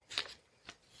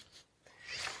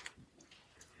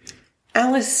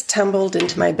Alice tumbled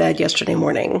into my bed yesterday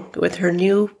morning with her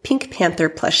new Pink Panther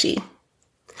plushie.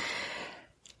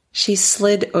 She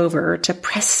slid over to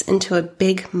press into a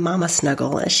big mama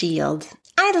snuggle as she yelled,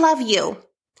 "I love you!"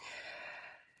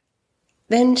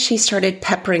 Then she started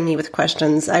peppering me with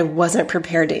questions I wasn't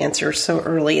prepared to answer so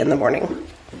early in the morning.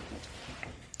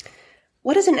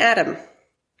 What is an atom?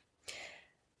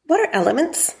 What are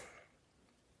elements?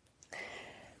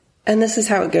 And this is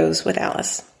how it goes with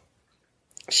Alice.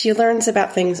 She learns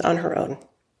about things on her own.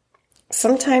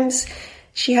 Sometimes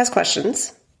she has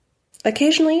questions.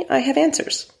 Occasionally, I have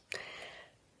answers.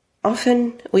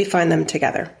 Often, we find them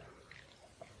together.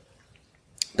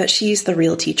 But she's the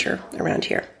real teacher around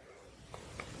here.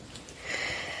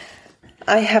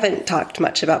 I haven't talked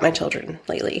much about my children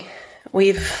lately.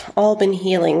 We've all been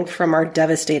healing from our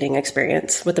devastating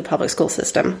experience with the public school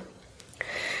system.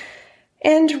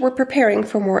 And we're preparing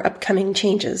for more upcoming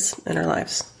changes in our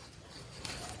lives.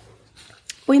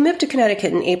 We moved to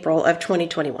Connecticut in April of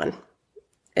 2021.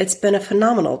 It's been a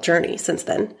phenomenal journey since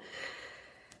then.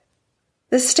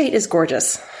 This state is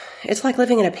gorgeous. It's like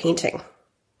living in a painting.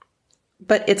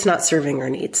 But it's not serving our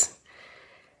needs.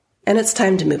 And it's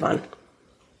time to move on.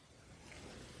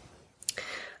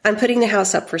 I'm putting the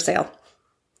house up for sale.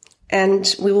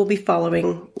 And we will be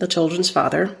following the children's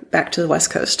father back to the West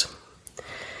Coast.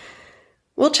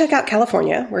 We'll check out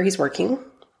California, where he's working,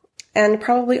 and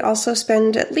probably also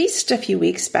spend at least a few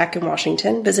weeks back in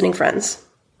Washington visiting friends.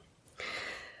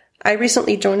 I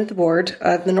recently joined the board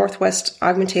of the Northwest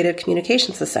Augmentative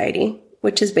Communication Society,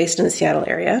 which is based in the Seattle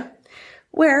area,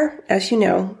 where, as you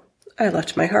know, I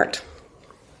left my heart.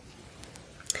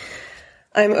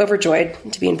 I'm overjoyed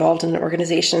to be involved in an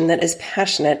organization that is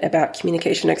passionate about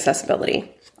communication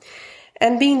accessibility.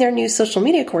 And being their new social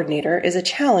media coordinator is a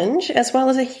challenge as well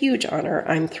as a huge honor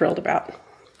I'm thrilled about.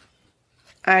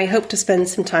 I hope to spend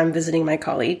some time visiting my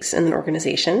colleagues in the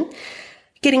organization,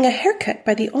 getting a haircut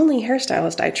by the only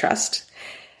hairstylist I trust,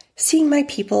 seeing my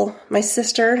people, my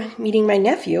sister, meeting my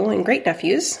nephew and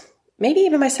great-nephews, maybe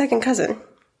even my second cousin.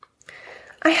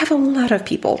 I have a lot of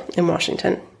people in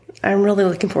Washington. I'm really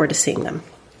looking forward to seeing them.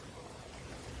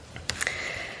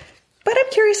 But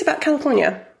I'm curious about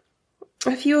California.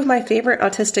 A few of my favorite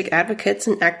autistic advocates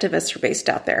and activists are based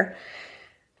out there.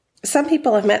 Some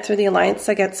people I've met through the Alliance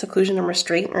Against Seclusion and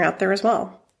Restraint are out there as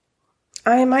well.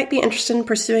 I might be interested in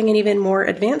pursuing an even more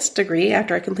advanced degree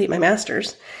after I complete my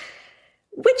master's,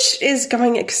 which is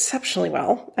going exceptionally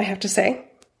well, I have to say.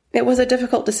 It was a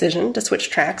difficult decision to switch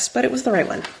tracks, but it was the right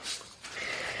one.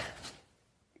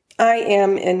 I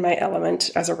am in my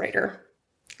element as a writer,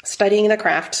 studying the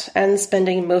craft and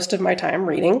spending most of my time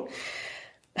reading.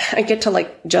 I get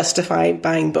to justify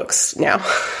buying books now.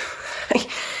 I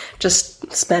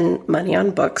just spend money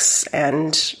on books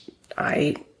and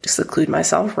I seclude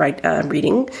myself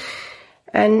reading,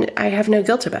 and I have no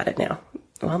guilt about it now.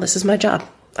 Well, this is my job.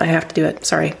 I have to do it.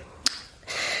 Sorry.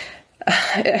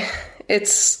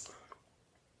 It's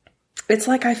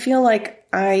like I feel like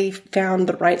I found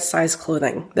the right size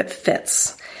clothing that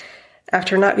fits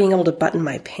after not being able to button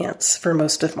my pants for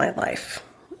most of my life.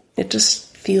 It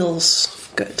just feels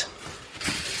good.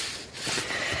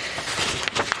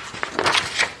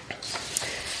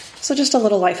 So just a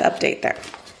little life update there.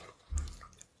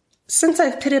 Since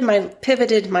I've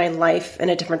pivoted my life in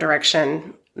a different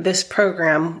direction, this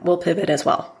program will pivot as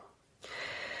well.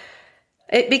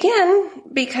 It began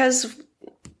because,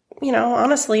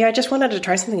 honestly, I just wanted to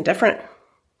try something different.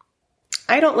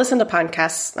 I don't listen to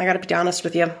podcasts, I gotta be honest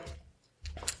with you.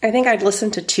 I think I'd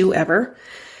listened to 2 ever,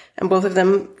 and both of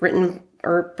them written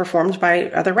or performed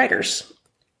by other writers.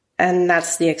 And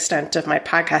that's the extent of my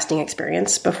podcasting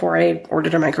experience before I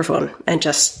ordered a microphone and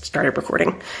just started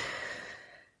recording.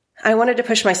 I wanted to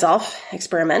push myself,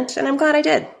 experiment, and I'm glad I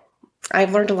did.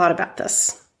 I've learned a lot about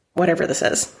this, whatever this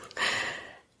is.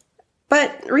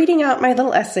 But reading out my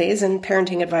little essays and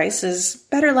parenting advice is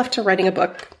better left to writing a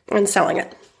book and selling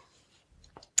it.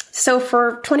 So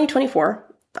for 2024,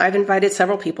 I've invited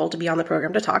several people to be on the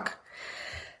program to talk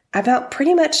about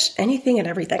pretty much anything and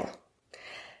everything.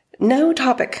 No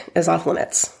topic is off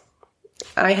limits.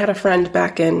 I had a friend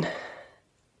back in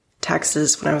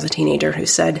Texas when I was a teenager who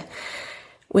said,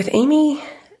 with Amy,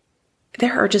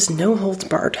 there are just no holds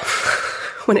barred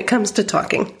when it comes to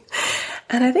talking.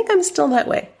 And I think I'm still that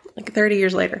way, 30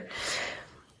 years later.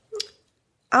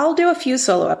 I'll do a few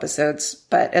solo episodes,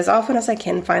 but as often as I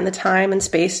can find the time and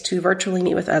space to virtually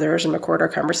meet with others and record our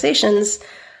conversations,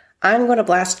 I'm going to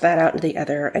blast that out into the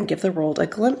ether and give the world a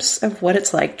glimpse of what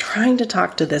it's like trying to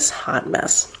talk to this hot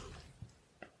mess.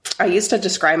 I used to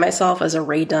describe myself as a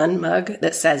Ray Dunn mug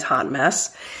that says hot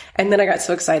mess. And then I got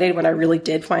so excited when I really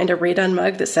did find a Ray Dunn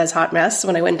mug that says hot mess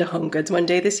when I went into Home Goods one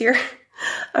day this year.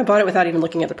 I bought it without even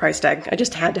looking at the price tag. I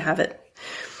just had to have it.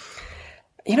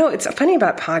 You know, it's funny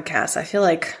about podcasts. I feel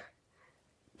like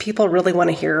people really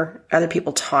want to hear other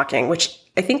people talking, which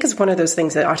I think is one of those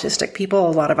things that a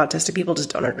lot of autistic people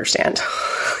just don't understand.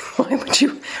 Why would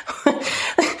you?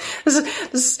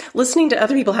 Listening to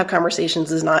other people have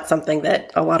conversations is not something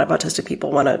that a lot of autistic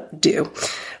people want to do.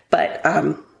 But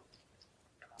I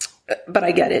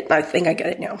get it. I think I get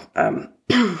it now.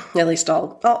 At least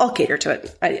I'll cater to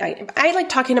it. I like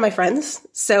talking to my friends,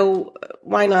 so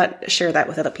why not share that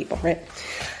with other people, right?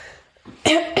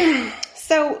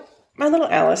 So my little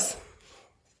Alice,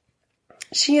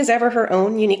 she is ever her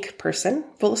own unique person,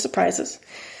 full of surprises.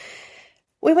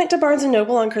 We went to Barnes &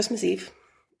 Noble on Christmas Eve,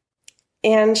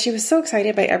 and she was so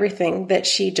excited by everything that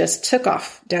she just took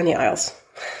off down the aisles.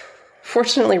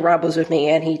 Fortunately, Rob was with me,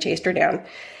 and he chased her down.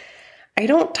 I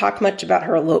don't talk much about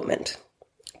her elopement,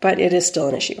 but it is still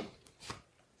an issue.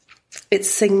 It's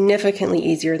significantly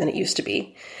easier than it used to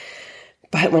be.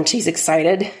 But when she's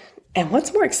excited, and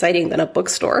what's more exciting than a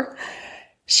bookstore,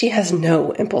 she has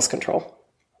no impulse control.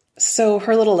 So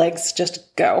her little legs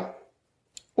just go.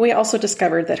 We also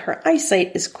discovered that her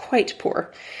eyesight is quite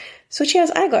poor, so she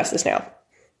has eyeglasses now.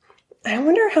 I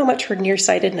wonder how much her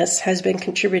nearsightedness has been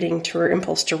contributing to her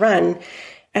impulse to run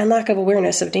and lack of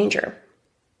awareness of danger.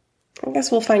 I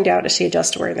guess we'll find out as she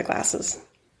adjusts to wearing the glasses.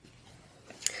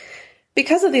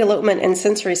 Because of the elopement and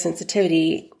sensory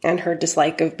sensitivity and her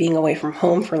dislike of being away from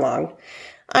home for long,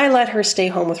 I let her stay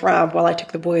home with Rob while I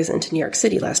took the boys into New York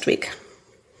City last week.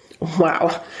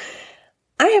 Wow.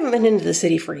 I haven't been into the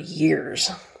city for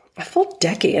years. A full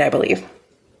decade, I believe.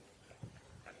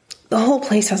 The whole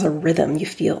place has a rhythm you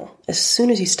feel as soon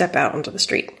as you step out onto the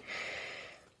street.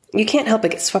 You can't help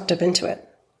but get swept up into it,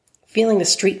 feeling the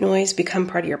street noise become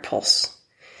part of your pulse.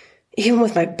 Even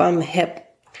with my bum hip,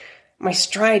 my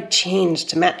stride changed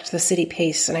to match the city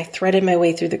pace, and I threaded my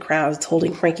way through the crowds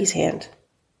holding Frankie's hand.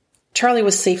 Charlie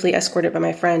was safely escorted by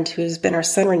my friend, who has been our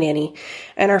summer nanny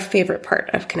and our favorite part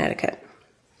of Connecticut.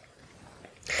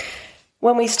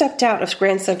 When we stepped out of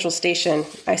Grand Central Station,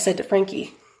 I said to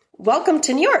Frankie, "Welcome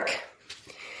to New York."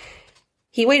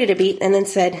 He waited a beat and then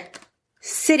said,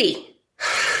 "City."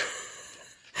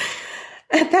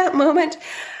 At that moment,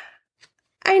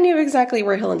 I knew exactly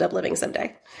where he'll end up living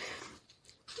someday.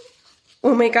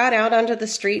 When we got out onto the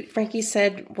street, Frankie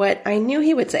said what I knew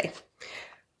he would say.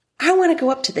 "I want to go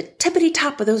up to the tippity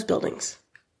top of those buildings."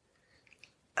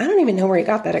 I don't even know where he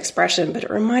got that expression, but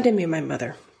it reminded me of my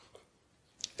mother.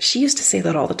 She used to say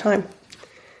that all the time.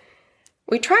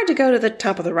 We tried to go to the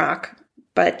top of the Rock,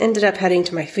 but ended up heading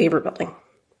to my favorite building,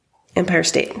 Empire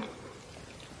State.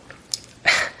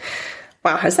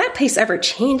 Wow, has that place ever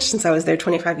changed since I was there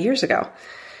 25 years ago?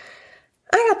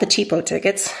 I got the cheapo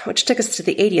tickets, which took us to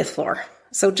the 80th floor,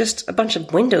 so just a bunch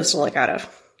of windows to look out of.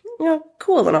 You know,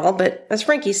 cool and all, but as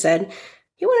Frankie said,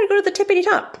 he wanted to go to the tippity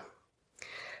top.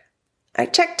 I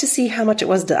checked to see how much it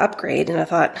was to upgrade, and I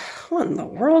thought, what in the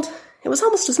world? It was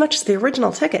almost as much as the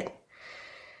original ticket.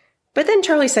 But then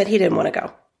Charlie said he didn't want to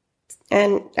go,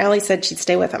 and Allie said she'd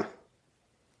stay with him.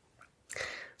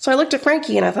 So I looked at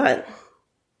Frankie and I thought,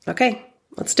 okay,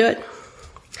 let's do it.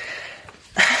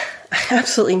 I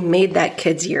absolutely made that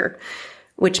kid's year,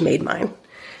 which made mine.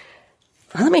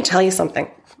 Let me tell you something.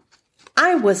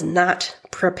 I was not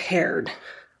prepared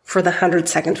for the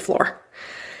 102nd floor.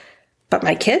 But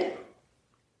my kid,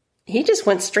 he just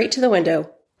went straight to the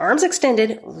window, arms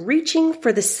extended, reaching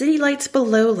for the city lights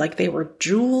below like they were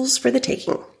jewels for the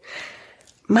taking.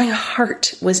 My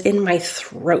heart was in my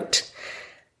throat,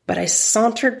 but I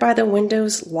sauntered by the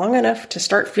windows long enough to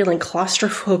start feeling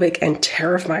claustrophobic and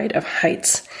terrified of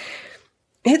heights.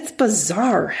 It's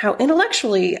bizarre how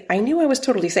intellectually I knew I was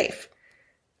totally safe.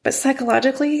 But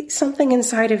psychologically, something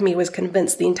inside of me was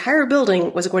convinced the entire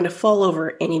building was going to fall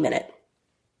over any minute.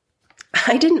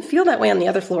 I didn't feel that way on the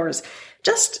other floors,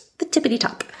 just the tippity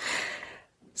top.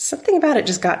 Something about it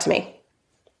just got to me.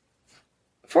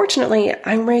 Fortunately,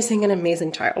 I'm raising an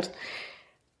amazing child.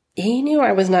 He knew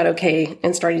I was not okay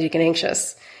and started to get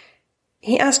anxious.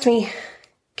 He asked me,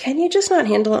 "Can you just not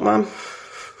handle it, Mom?"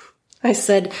 I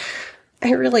said,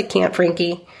 "I really can't,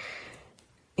 Frankie."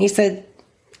 He said,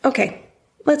 "Okay,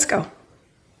 let's go."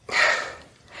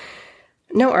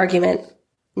 No argument,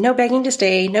 no begging to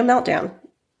stay, no meltdown,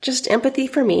 just empathy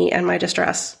for me and my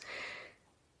distress.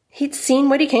 He'd seen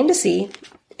what he came to see,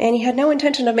 and he had no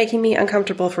intention of making me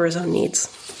uncomfortable for his own needs.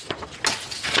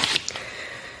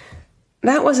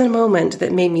 That was a moment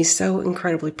that made me so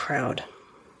incredibly proud.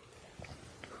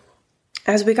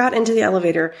 As we got into the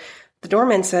elevator, the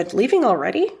doorman said, "Leaving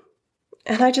already?"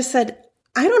 And I just said,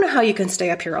 "I don't know how you can stay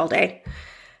up here all day."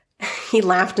 He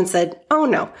laughed and said, "Oh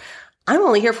no, I'm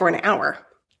only here for an hour."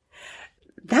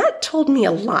 That told me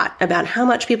a lot about how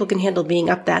much people can handle being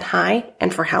up that high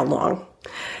and for how long.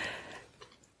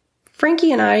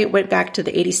 Frankie and I went back to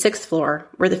the 86th floor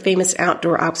where the famous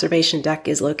outdoor observation deck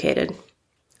is located.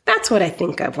 That's what I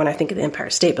think of when I think of the Empire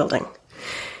State Building.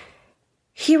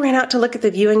 He ran out to look at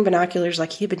the viewing binoculars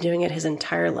like he'd been doing it his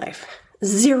entire life.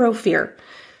 Zero fear.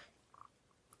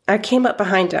 I came up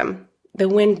behind him, the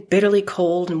wind bitterly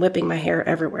cold and whipping my hair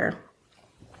everywhere.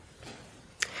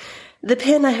 The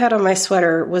pin I had on my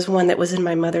sweater was one that was in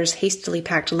my mother's hastily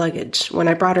packed luggage when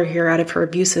I brought her here out of her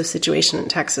abusive situation in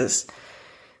Texas.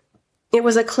 It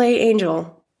was a clay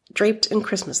angel draped in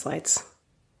Christmas lights.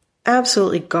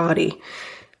 Absolutely gaudy,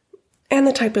 and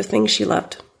the type of thing she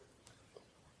loved.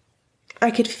 I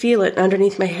could feel it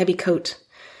underneath my heavy coat,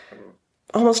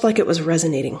 almost like it was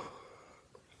resonating.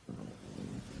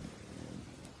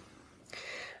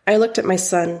 I looked at my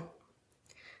son,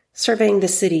 surveying the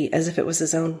city as if it was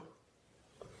his own.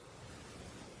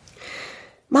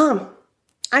 "Mom,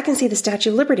 I can see the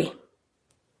Statue of Liberty."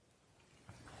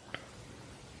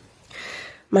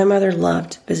 My mother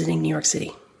loved visiting New York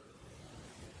City.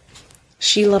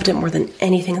 She loved it more than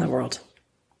anything in the world.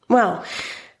 Well,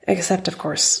 except, of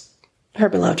course, her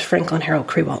beloved Franklin Harold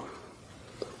Crewell.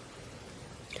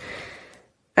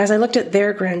 As I looked at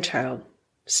their grandchild,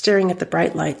 staring at the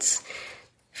bright lights,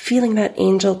 feeling that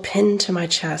angel pinned to my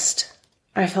chest,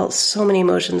 I felt so many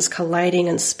emotions colliding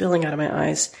and spilling out of my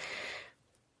eyes.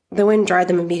 The wind dried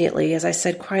them immediately as I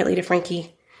said quietly to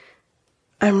Frankie,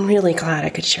 "I'm really glad I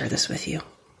could share this with you."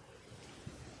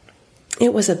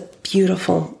 It was a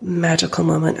beautiful, magical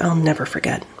moment I'll never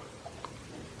forget.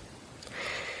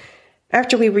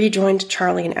 After we rejoined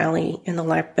Charlie and Allie in the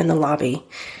lobby,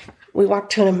 we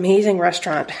walked to an amazing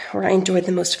restaurant where I enjoyed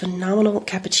the most phenomenal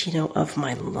cappuccino of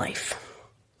my life.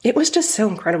 It was just so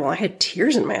incredible. I had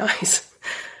tears in my eyes.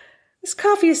 "This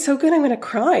coffee is so good, I'm going to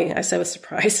cry," I said with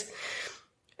surprise.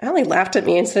 Allie laughed at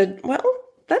me and said, "Well,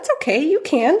 that's okay, you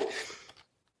can."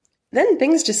 Then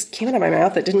things just came out of my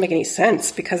mouth that didn't make any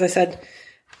sense because I said,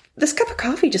 "This cup of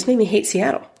coffee just made me hate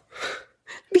Seattle."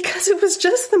 Because it was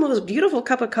just the most beautiful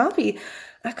cup of coffee.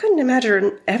 I couldn't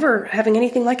imagine ever having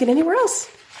anything like it anywhere else.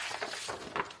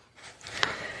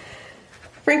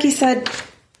 Frankie said,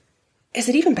 "Is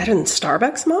it even better than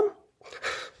Starbucks, Mom?"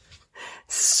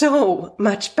 "So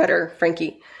much better,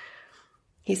 Frankie."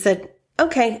 He said,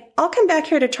 "Okay, I'll come back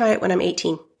here to try it when I'm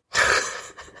 18.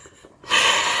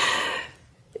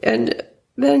 And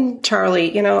then Charlie,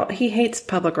 he hates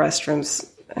public restrooms,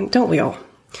 and don't we all?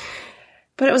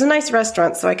 But it was a nice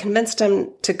restaurant, so I convinced him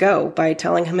to go by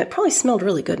telling him it probably smelled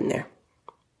really good in there.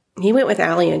 He went with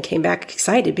Allie and came back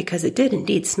excited because it did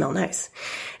indeed smell nice.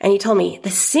 And he told me, "The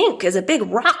sink is a big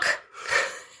rock."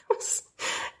 I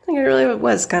think it really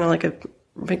was kind of like a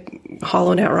big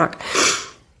hollowed out rock.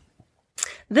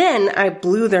 Then I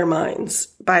blew their minds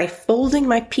by folding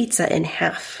my pizza in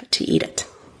half to eat it.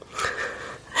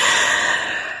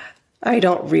 I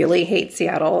don't really hate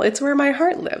Seattle. It's where my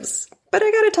heart lives. But I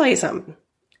gotta tell you something.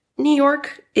 New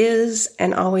York is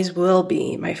and always will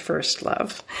be my first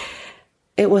love.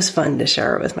 It was fun to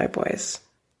share it with my boys.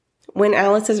 When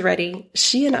Alice is ready,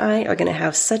 she and I are going to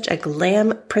have such a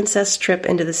glam princess trip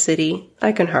into the city.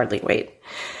 I can hardly wait.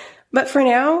 But for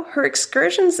now, her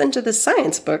excursions into the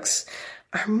science books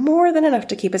are more than enough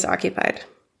to keep us occupied.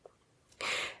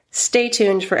 Stay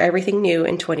tuned for everything new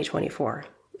in 2024.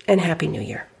 And Happy New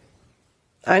Year.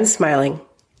 I'm smiling.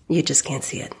 You just can't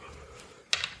see it.